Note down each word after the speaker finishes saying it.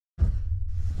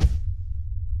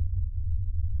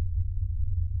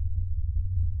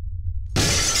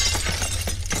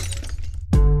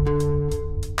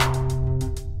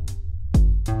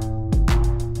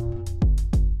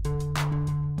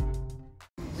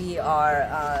We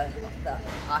are the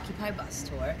Occupy Bus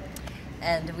Tour,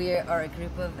 and we are a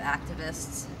group of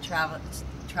activists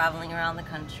traveling around the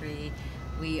country.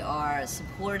 We are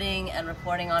supporting and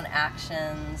reporting on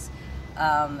actions,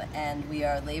 and we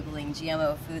are labeling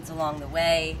GMO foods along the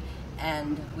way,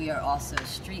 and we are also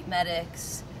street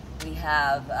medics. We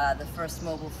have the first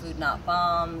mobile food not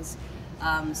bombs.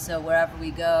 So wherever we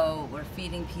go, we're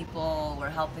feeding people, we're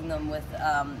helping them with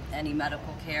any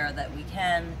medical care that we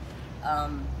can.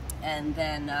 And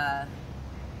then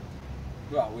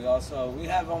well, we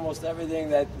have almost everything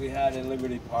that we had in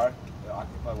Liberty Park.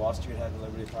 Occupy Wall Street had in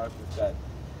Liberty Park. We've got,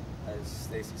 as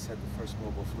Stacey said, the first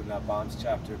mobile food not bombs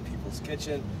chapter, People's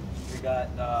Kitchen. We got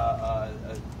a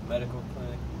medical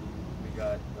clinic. We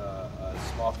got a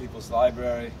small people's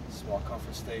library, small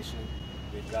comfort station.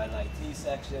 We've got an IT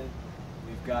section.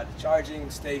 We've got a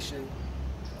charging station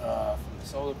from the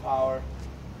solar power.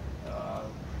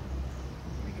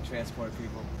 We can transport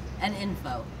people. And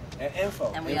info. And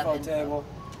info. And we info have table. info.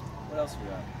 What else we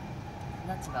got?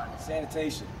 That's about it.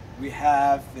 Sanitation. We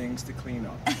have things to clean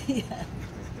up. Yeah.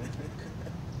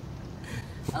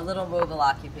 A little mobile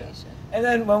occupation. Yeah. And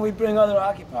then when we bring other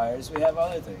occupiers, we have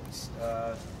other things.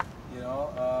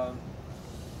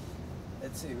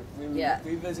 Let's see.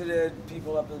 We visited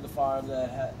people up at the farm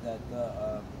that had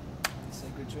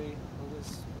sacred tree.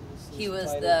 He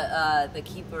was the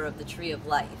keeper of the tree of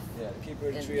life. Yeah, the keeper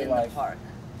of the tree of life. life. In the park.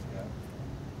 Yeah.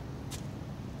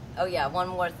 Oh yeah, one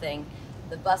more thing.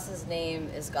 The bus's name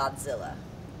is Godzilla.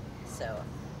 So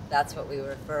that's what we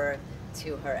refer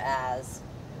to her as.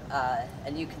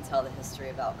 And you can tell the history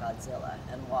about Godzilla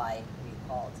and why we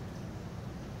called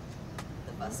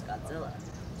the bus Godzilla.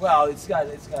 Well, it's got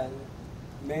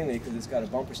mainly because it's got a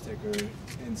bumper sticker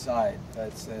inside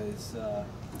that says,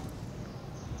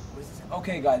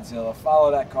 "Okay, Godzilla,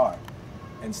 follow that car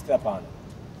and step on it."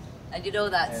 And you know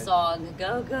that song,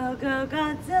 "Go, go, go,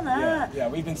 Godzilla." Yeah,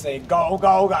 we've been saying "Go,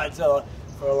 go, Godzilla"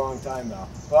 for a long time now.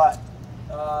 But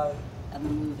and the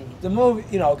movie. The movie,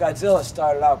 Godzilla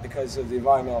started out because of the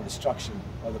environmental destruction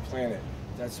of the planet.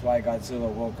 That's why Godzilla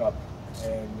woke up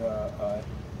and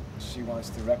she wants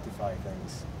to rectify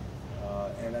things.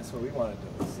 And that's what we want to do.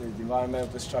 It's the environmental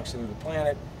destruction of the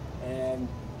planet, and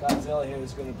Godzilla here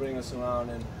is going to bring us around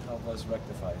and help us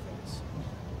rectify things.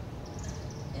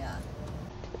 Yeah.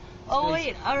 Oh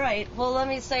wait, all right. Well, let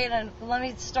me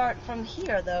start from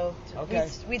here though. Okay.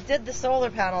 We did the solar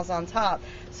panels on top,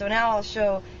 so now I'll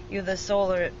show you the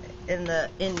solar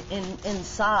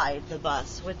inside the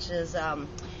bus, which is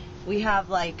we have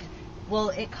the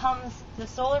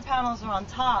solar panels are on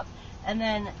top, and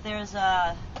then there's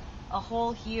a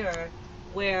hole here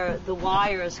where the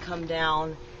wires come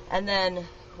down, and then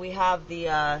we have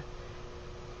the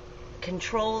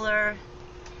controller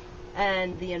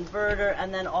and the inverter,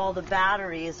 and then all the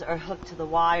batteries are hooked to the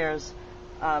wires.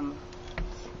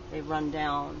 They run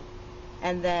down,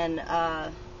 and then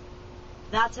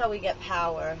that's how we get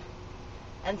power.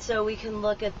 And so we can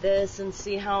look at this and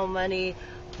see how many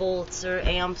volts or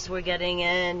amps we're getting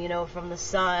in, from the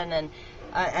sun,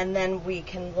 and then we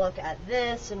can look at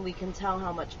this and we can tell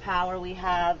how much power we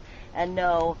have and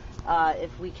know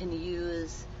if we can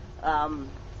use,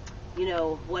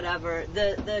 whatever.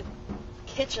 The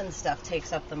kitchen stuff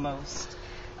takes up the most.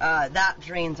 That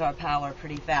drains our power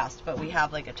pretty fast, but we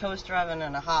have like a toaster oven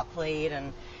and a hot plate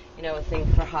and a thing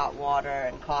for hot water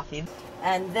and coffee.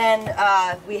 And then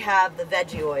we have the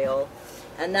veggie oil,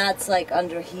 and that's like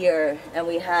under here, and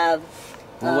we have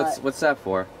what's that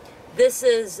for? This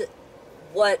is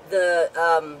what the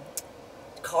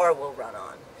car will run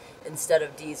on instead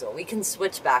of diesel. We can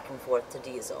switch back and forth to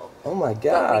diesel. Oh my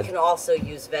God. But we can also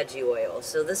use veggie oil.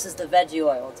 So this is the veggie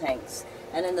oil tanks.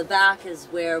 And in the back is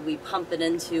where we pump it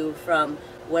into from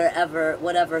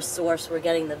whatever source we're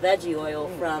getting the veggie oil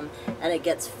from, and it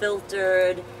gets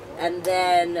filtered, and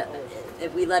then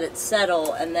if we let it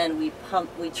settle, and then we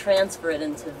transfer it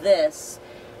into this,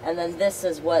 and then this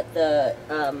is what the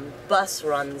bus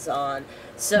runs on.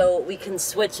 So we can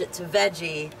switch it to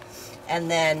veggie, and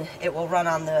then it will run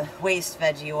on the waste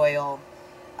veggie oil,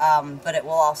 but it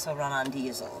will also run on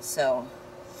diesel. So.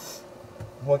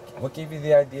 What gave you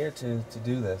the idea to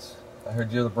do this? I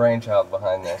heard you're the brainchild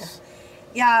behind this.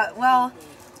 Yeah, well,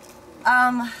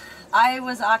 I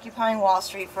was occupying Wall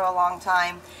Street for a long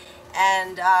time,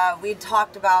 and we'd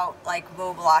talked about like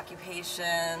mobile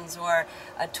occupations or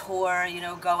a tour,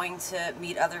 going to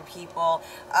meet other people.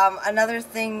 Another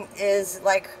thing is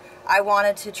like I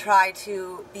wanted to try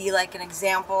to be like an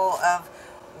example of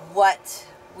what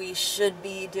we should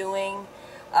be doing.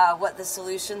 What the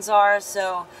solutions are.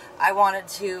 So I wanted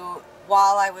to,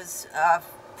 while I was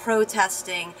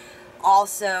protesting,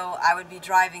 Also, I would be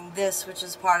driving this, which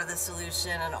is part of the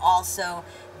solution, and also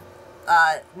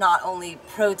not only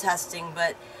protesting,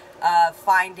 but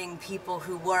finding people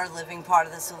who were living part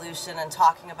of the solution and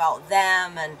talking about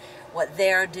them and what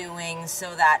they're doing,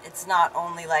 so that it's not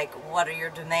only like, what are your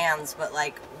demands, but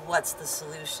like, what's the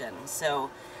solution?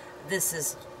 So this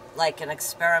is like an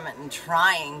experiment in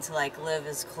trying to like live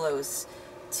as close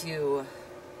to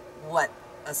what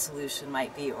a solution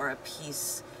might be, or a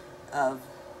piece of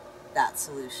that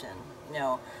solution. You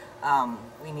know,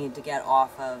 we need to get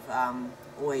off of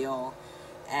oil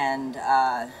and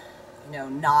you know,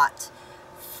 not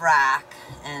frack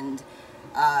and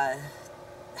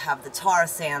have the tar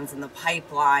sands and the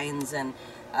pipelines, and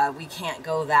we can't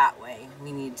go that way.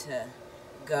 We need to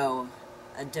go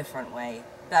a different way,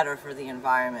 better for the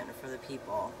environment and for the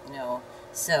people, you know.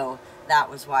 So that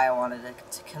was why I wanted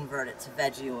to convert it to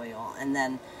veggie oil. And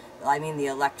then, I mean, the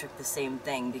electric, the same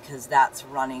thing, because that's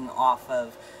running off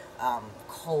of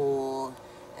coal,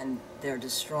 and they're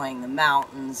destroying the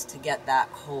mountains to get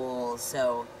that coal.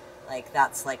 So like,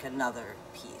 that's like another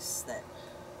piece that,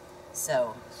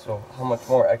 so how much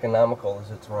more economical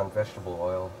is it to run vegetable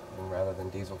oil rather than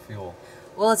diesel fuel?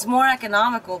 well, it's more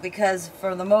economical because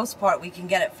for the most part we can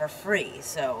get it for free.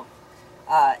 So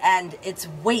and it's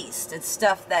waste. It's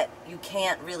stuff that you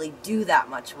can't really do that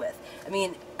much with. I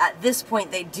mean, at this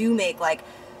point they do make like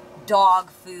dog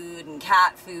food and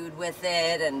cat food with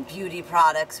it, and beauty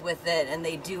products with it, and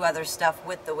they do other stuff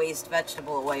with the waste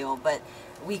vegetable oil, but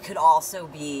we could also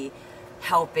be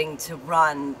helping to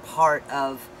run part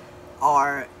of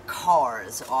our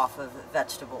cars off of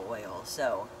vegetable oil.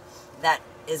 So that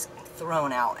is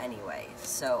thrown out anyway.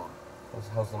 So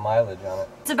how's the mileage on it?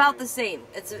 it's about the same.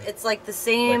 It's like the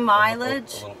same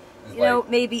mileage. You know,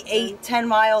 maybe 8-10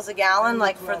 miles a gallon,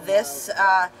 like for this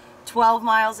 12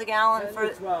 miles a gallon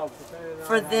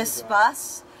for this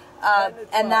bus.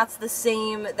 And that's the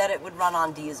same that it would run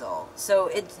on diesel. So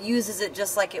it uses it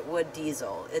just like it would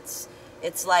diesel.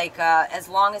 It's like as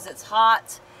long as it's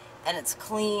hot and it's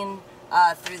clean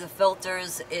through the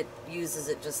filters, it uses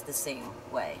it just the same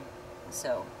way.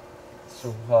 So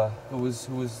who was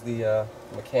the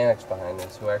mechanics behind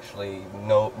this? Who actually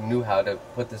knew how to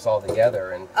put this all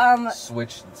together and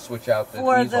switch out the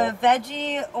for diesel? the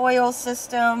veggie oil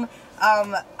system,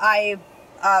 I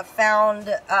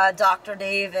found Dr.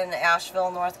 Dave in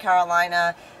Asheville, North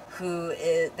Carolina,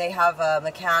 they have a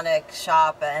mechanic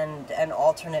shop and an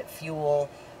alternate fuel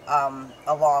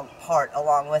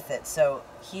along with it. So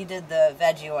he did the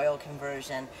veggie oil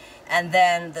conversion, and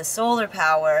then the solar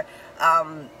power.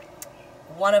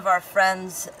 One of our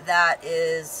friends that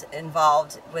is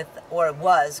involved with, or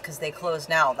was, because they closed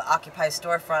now, the Occupy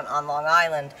storefront on Long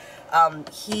Island,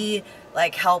 he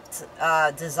like helped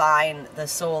design the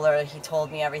solar. He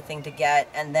told me everything to get,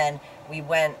 and then we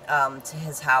went to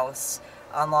his house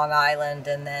on Long Island,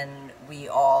 and then we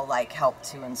all like helped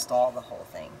to install the whole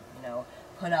thing, you know,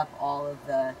 put up all of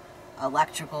the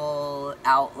electrical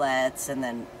outlets, and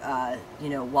then you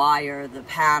know, wire the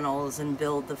panels and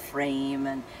build the frame,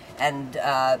 and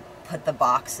put the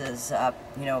boxes up,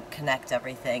 you know, connect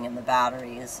everything and the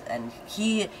batteries. And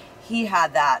he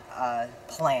had that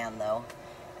plan though,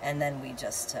 and then we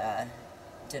just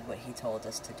did what he told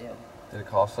us to do. Did it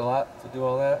cost a lot to do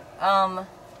all that?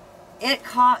 It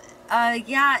cost,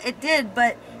 yeah, it did,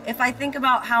 but if I think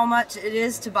about how much it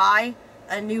is to buy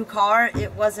a new car,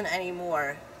 it wasn't any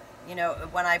more. You know,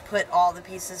 when I put all the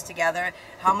pieces together,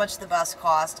 how much the bus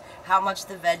cost, how much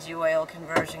the veggie oil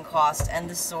conversion cost, and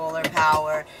the solar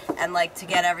power, and like to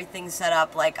get everything set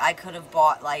up, like I could have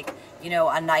bought like, you know,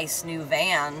 a nice new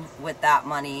van with that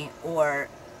money, or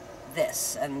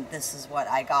this, and this is what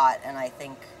I got, and I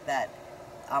think that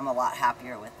I'm a lot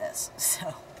happier with this.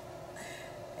 So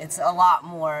it's a lot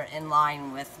more in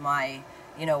line with my,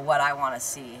 you know, what I want to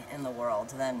see in the world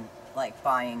than like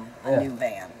buying a new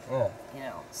van. Yeah. You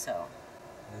know, so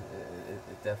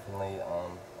it definitely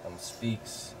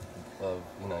speaks of,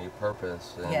 you know, your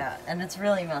purpose. And yeah, and it's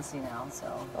really messy now.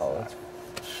 So. Oh,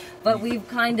 but we've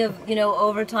kind of, you know,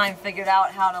 over time figured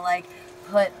out how to like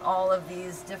put all of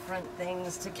these different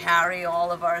things to carry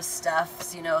all of our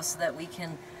stuffs, you know, so that we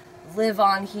can live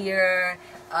on here,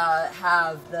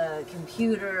 have the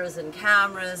computers and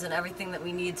cameras and everything that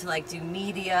we need to like do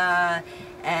media,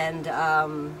 and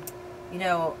you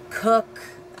know, cook,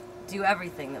 do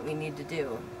everything that we need to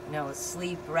do, you know,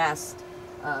 sleep, rest,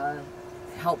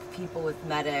 help people with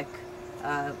medic.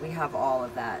 We have all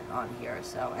of that on here,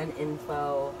 so, and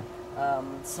info,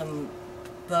 some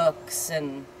books,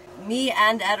 and me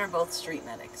and Ed are both street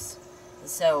medics,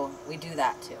 so we do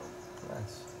that too.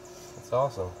 Nice. That's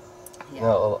awesome. Yeah. You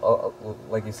know,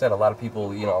 like you said, a lot of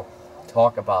people, you know,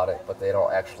 talk about it, but they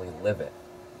don't actually live it.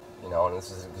 You know, and this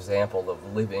is an example of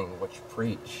living what you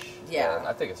preach. Yeah. And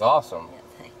I think it's awesome. Yeah,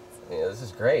 thanks. Yeah, this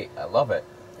is great. I love it.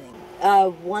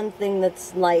 One thing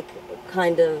that's like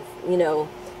kind of, you know,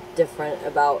 different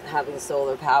about having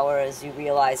solar power is you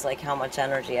realize like how much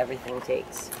energy everything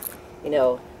takes. You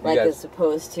know, like as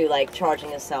opposed to like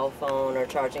charging a cell phone or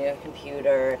charging a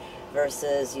computer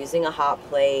versus using a hot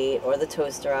plate or the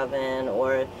toaster oven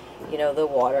or, you know, the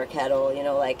water kettle, you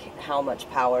know, like how much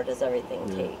power does everything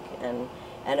take?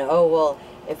 And oh, well,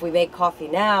 if we make coffee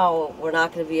now, we're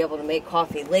not going to be able to make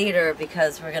coffee later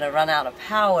because we're going to run out of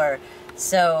power.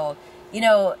 So, you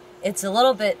know, it's a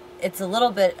little bit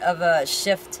of a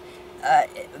shift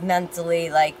mentally,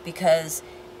 like, because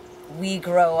we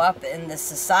grow up in this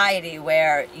society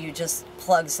where you just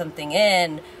plug something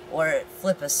in or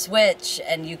flip a switch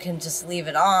and you can just leave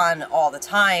it on all the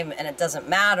time and it doesn't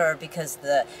matter because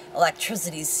the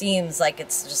electricity seems like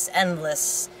it's just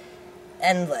endless.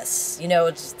 You know,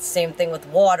 it's the same thing with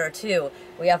water too.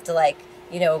 We have to, like,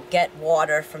 you know, get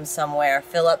water from somewhere,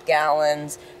 fill up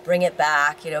gallons, bring it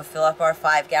back, you know, fill up our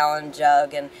 5-gallon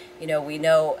jug, and, you know, we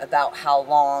know about how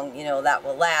long, you know, that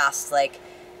will last. Like,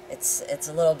 it's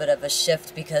a little bit of a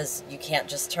shift because you can't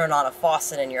just turn on a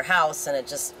faucet in your house and it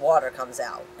just, water comes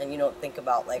out, and you don't think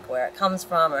about, like, where it comes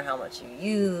from or how much you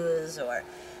use, or,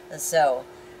 so...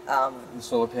 the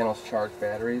solar panels charge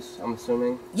batteries, I'm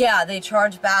assuming? Yeah, they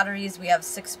charge batteries. We have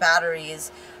 6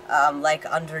 batteries, like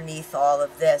underneath all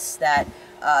of this that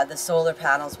the solar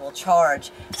panels will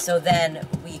charge. So then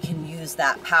we can use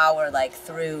that power like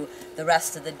through the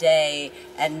rest of the day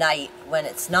and night when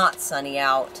it's not sunny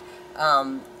out.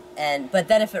 But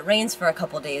then if it rains for a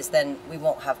couple days, then we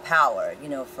won't have power, you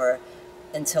know,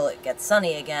 until it gets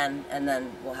sunny again, and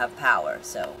then we'll have power.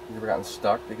 So. You ever gotten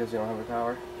stuck because you don't have the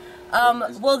power?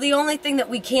 Well, the only thing that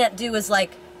we can't do is,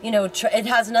 like, you know, it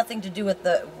has nothing to do with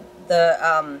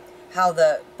how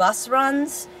the bus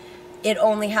runs. It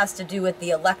only has to do with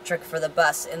the electric for the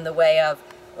bus in the way of,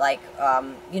 like,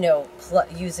 you know,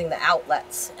 using the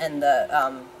outlets and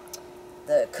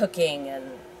the cooking and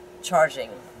charging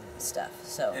stuff.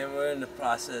 So. And we're in the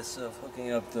process of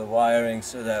hooking up the wiring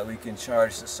so that we can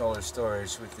charge the solar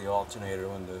storage with the alternator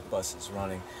when the bus is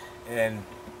running. And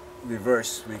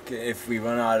reverse, if we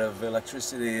run out of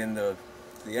electricity in the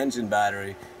engine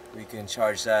battery, we can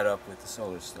charge that up with the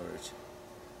solar storage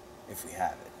if we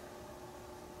have it.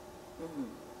 Mm-hmm.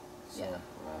 So, yeah.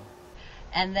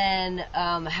 And then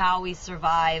how we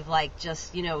survive, like,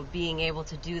 just, you know, being able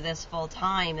to do this full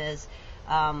time is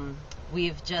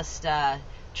we've just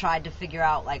tried to figure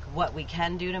out, like, what we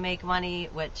can do to make money,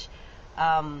 which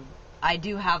I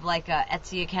do have, like, a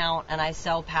Etsy account, and I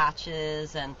sell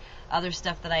patches and other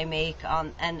stuff that I make,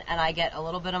 and I get a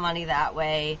little bit of money that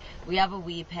way. We have a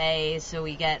WePay, so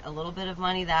we get a little bit of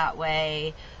money that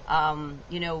way.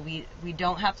 You know, we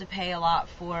don't have to pay a lot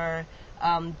for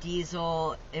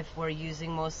diesel if we're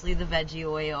using mostly the veggie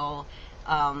oil,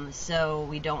 so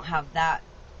we don't have that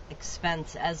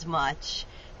expense as much.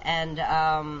 And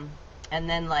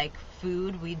then, like,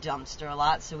 food, we dumpster a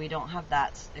lot, so we don't have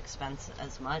that expense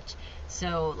as much.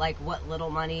 So, like, what little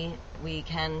money we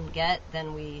can get,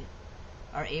 then we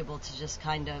are able to just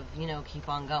kind of, you know, keep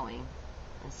on going.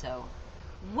 And so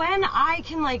when I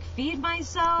can, like, feed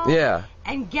myself, yeah,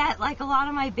 and get, like, a lot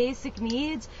of my basic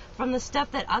needs from the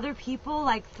stuff that other people,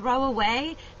 like, throw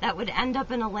away that would end up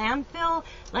in a landfill,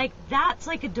 like, that's,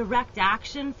 like, a direct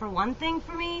action for one thing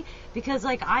for me, because,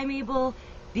 like, I'm able,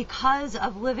 because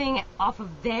of living off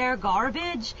of their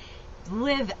garbage,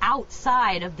 live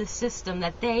outside of the system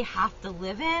that they have to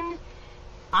live in.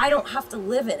 I don't have to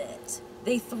live in it.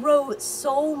 They throw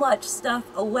so much stuff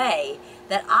away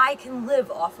that I can live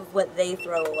off of what they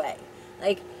throw away.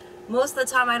 Like, most of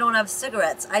the time I don't have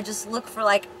cigarettes. I just look for,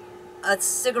 like, a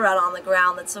cigarette on the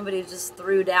ground that somebody just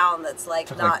threw down that's, like,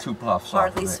 took not like 2 puffs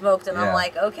hardly smoked, and yeah. I'm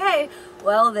like, okay,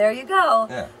 well, there you go.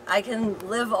 Yeah. I can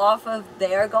live off of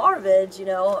their garbage, you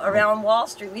know, around Wall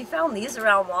Street. We found these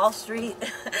around Wall Street.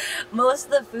 Most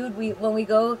of the food, when we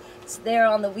go there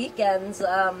on the weekends,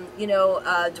 you know,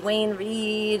 Dwayne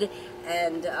Reed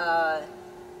and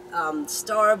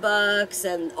Starbucks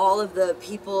and all of the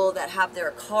people that have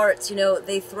their carts, you know,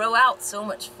 they throw out so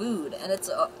much food, and it's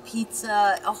a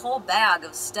pizza, a whole bag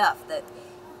of stuff that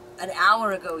an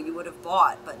hour ago you would have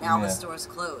bought, but now the store's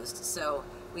closed. So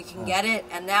we can get it,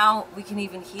 and now we can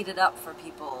even heat it up for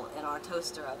people in our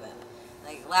toaster oven.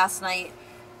 Like last night,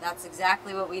 that's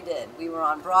exactly what we did. We were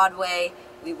on Broadway,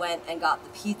 we went and got the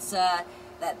pizza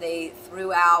that they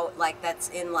threw out, like that's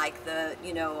in like the,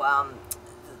 you know,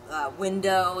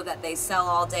 window that they sell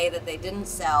all day that they didn't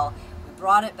sell. We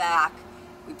brought it back,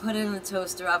 we put it in the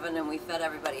toaster oven, and we fed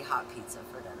everybody hot pizza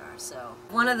for dinner. So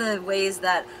one of the ways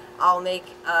that I'll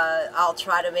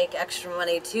try to make extra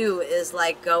money too is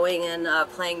like going and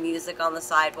playing music on the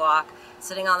sidewalk,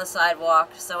 sitting on the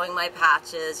sidewalk, sewing my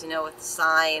patches, you know, with the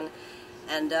sign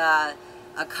and a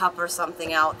cup or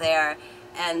something out there.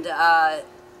 And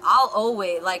I'll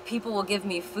always, like, people will give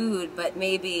me food, but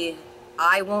maybe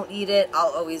I won't eat it.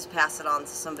 I'll always pass it on to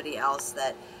somebody else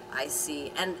that I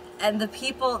see. And the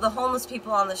people, the homeless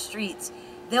people on the streets,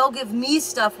 they'll give me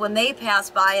stuff when they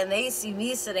pass by and they see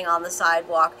me sitting on the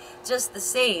sidewalk just the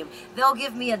same. They'll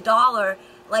give me $1.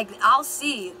 Like, I'll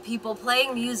see people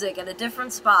playing music at a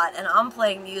different spot, and I'm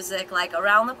playing music like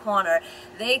around the corner.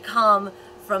 They come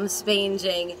from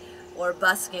spanging or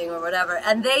busking or whatever,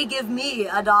 and they give me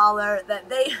 $1 that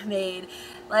they made.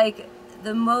 Like,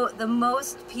 the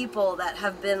most people that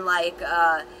have been like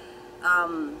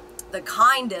the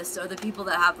kindest are the people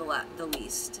that have the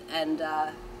least, and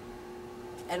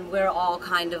we're all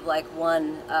kind of like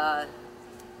one.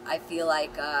 I feel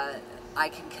like I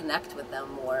can connect with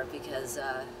them more because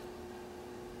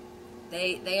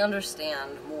they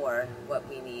understand more what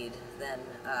we need than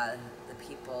the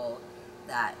people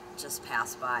that just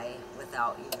pass by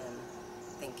without even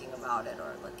thinking about it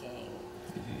or looking.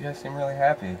 You guys seem really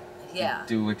happy. Yeah. You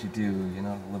do what you do, you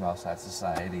know, live outside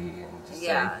society and just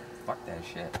say, fuck that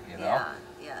shit, you know? Yeah,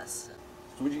 yes.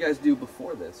 So what did you guys do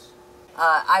before this?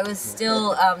 I was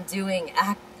still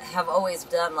have always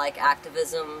done like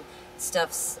activism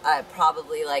stuff,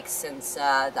 probably like since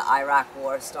the Iraq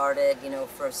War started, you know,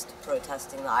 first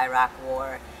protesting the Iraq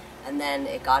War, and then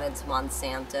it got into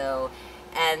Monsanto.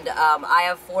 And I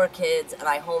have 4 kids, and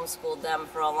I homeschooled them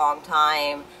for a long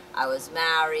time. I was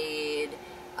married,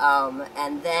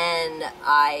 and then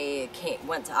I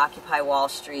went to Occupy Wall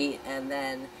Street, and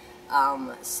then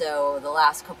so the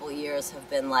last couple of years have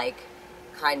been like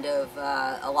kind of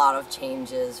a lot of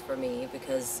changes for me,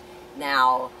 because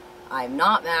now I'm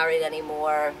not married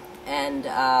anymore, and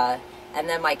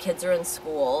then my kids are in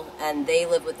school, and they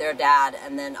live with their dad,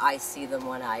 and then I see them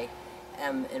when I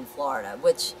am in Florida,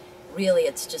 which really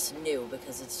it's just new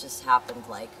because it's just happened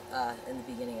like in the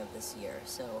beginning of this year,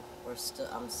 so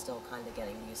I'm still kind of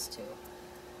getting used to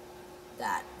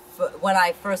that. When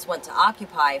I first went to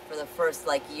Occupy for the first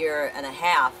like year and a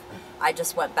half, I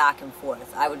just went back and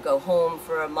forth. I would go home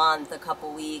for a month, a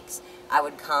couple weeks. I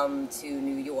would come to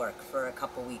New York for a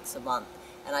couple weeks a month,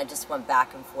 and I just went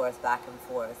back and forth, back and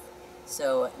forth.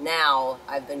 So now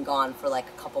I've been gone for like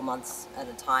a couple months at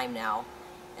a time now,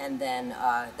 and then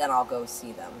I'll go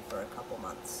see them for a couple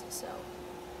months. So,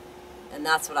 and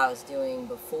that's what I was doing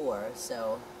before.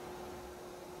 So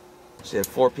you had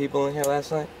 4 people in here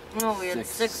last night? No, we had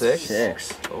 6.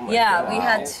 6? Oh my yeah, God. We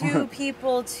had 2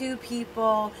 people,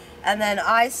 and then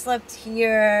I slept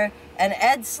here, and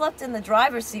Ed slept in the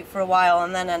driver's seat for a while,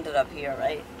 and then ended up here,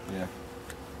 right? Yeah.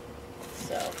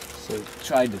 So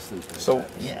tried to sleep there. So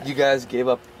you guys gave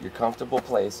up your comfortable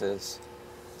places,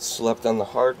 slept on the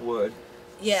hardwood.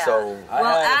 yeah. So I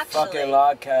had a fucking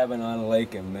log cabin on a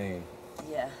lake in Maine.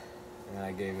 Yeah. And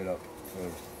I gave it up for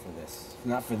this.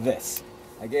 Not for this.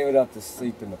 I gave it up to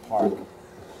sleep in the park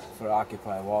for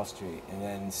Occupy Wall Street, and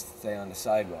then stay on the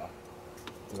sidewalk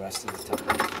the rest of the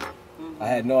time. I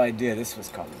had no idea this was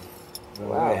coming. But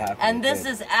Wow. I'm really happy And it this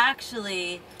did. is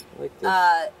actually like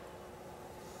this.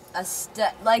 a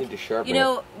step, like, Need to sharpen you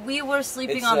know, we were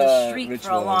sleeping It's on the a street for a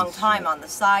ritual long and time shit. on the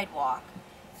sidewalk.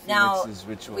 Now Felix's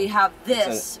ritual. we have It's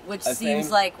this, which a seems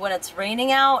thing. like when it's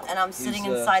raining out and I'm sitting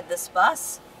inside this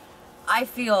bus, I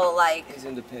feel like He's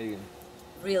into pagan.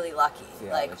 really lucky.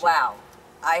 Yeah, Like, legit. wow,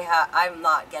 I'm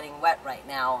not getting wet right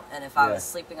now, and if I Yeah. was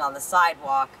sleeping on the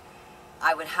sidewalk,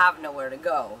 I would have nowhere to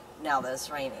go now that it's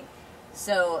raining.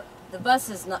 So the bus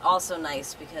is also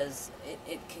nice because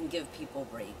it can give people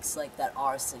breaks, like, that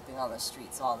are sleeping on the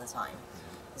streets all the time.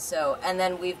 So, and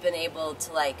then we've been able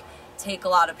to like take a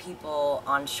lot of people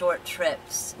on short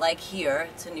trips, like here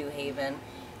to New Haven,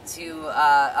 to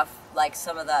like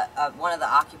some of the one of the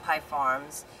Occupy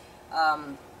farms,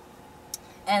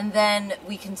 and then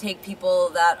we can take people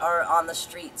that are on the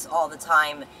streets all the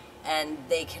time, and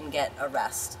they can get a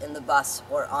rest in the bus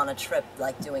or on a trip,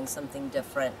 like doing something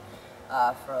different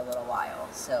for a little while.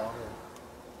 So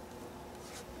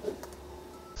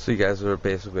you guys are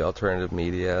basically alternative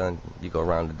media, and you go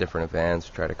around to different events,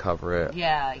 try to cover it.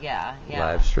 Yeah.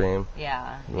 Live stream.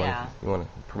 Yeah. You want to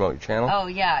promote your channel? Oh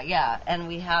yeah. And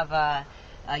we have a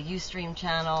Ustream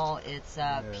channel. It's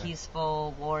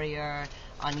Peaceful Warrior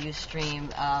on Ustream.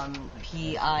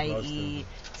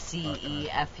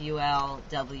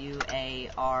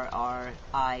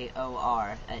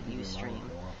 PIECEFULWARRIOR at Ustream.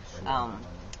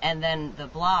 And then the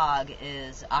blog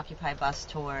is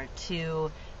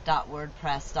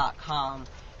occupybustour2.wordpress.com,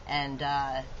 and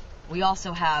we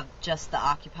also have just the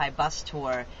Occupy Bus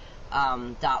Tour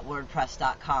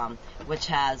 .wordpress.com, which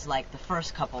has like the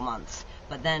first couple months,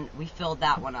 but then we filled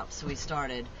that one up, so we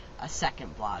started a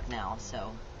second blog now.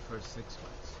 So for 6 months.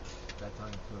 That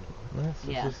time too.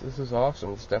 Nice. This is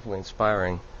awesome. It's definitely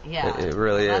inspiring. Yeah, it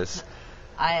really is.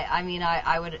 I mean,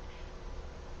 I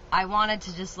wanted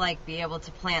to just like be able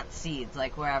to plant seeds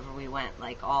like wherever we went,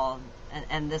 like all,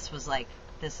 and this is like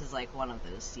one of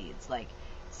those seeds. Like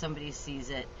somebody sees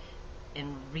it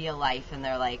in real life and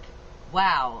they're like,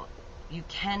 wow, you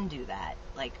can do that.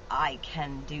 Like I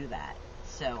can do that.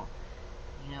 So,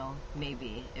 you know,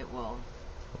 maybe it will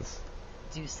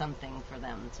do something for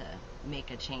them to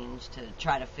make a change, to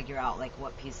try to figure out like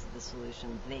what piece of the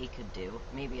solution they could do.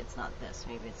 Maybe it's not this,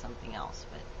 maybe it's something else,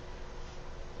 but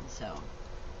so.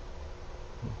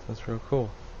 That's real cool.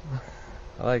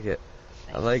 I like it.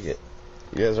 Thanks. I like it.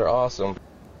 You guys are awesome.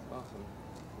 Awesome.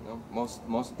 You know,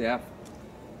 most DAF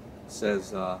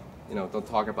says, you know, don't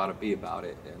talk about it, be about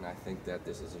it, and I think that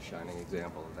this is a shining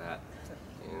example of that.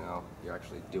 You know, you're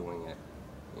actually doing it.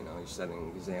 You know, you're setting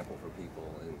an example for people,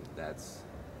 and that's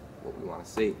what we want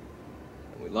to see.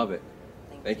 And we love it.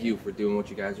 Thank you for doing what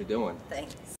you guys are doing.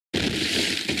 Thanks.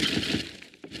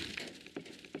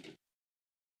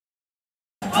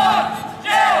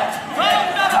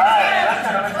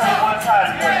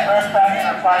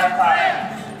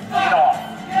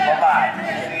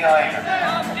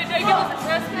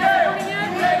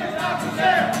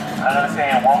 I'm going to say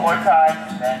it one more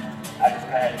time, then I just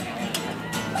go ahead and give you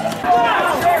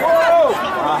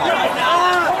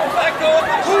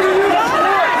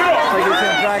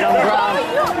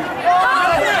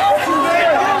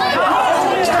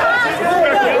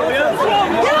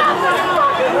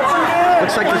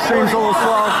Looks like the stream's a little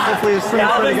slow. Hopefully the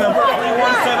stream's pretty good.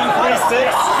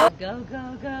 1736. Go,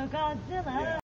 go, go, Godzilla!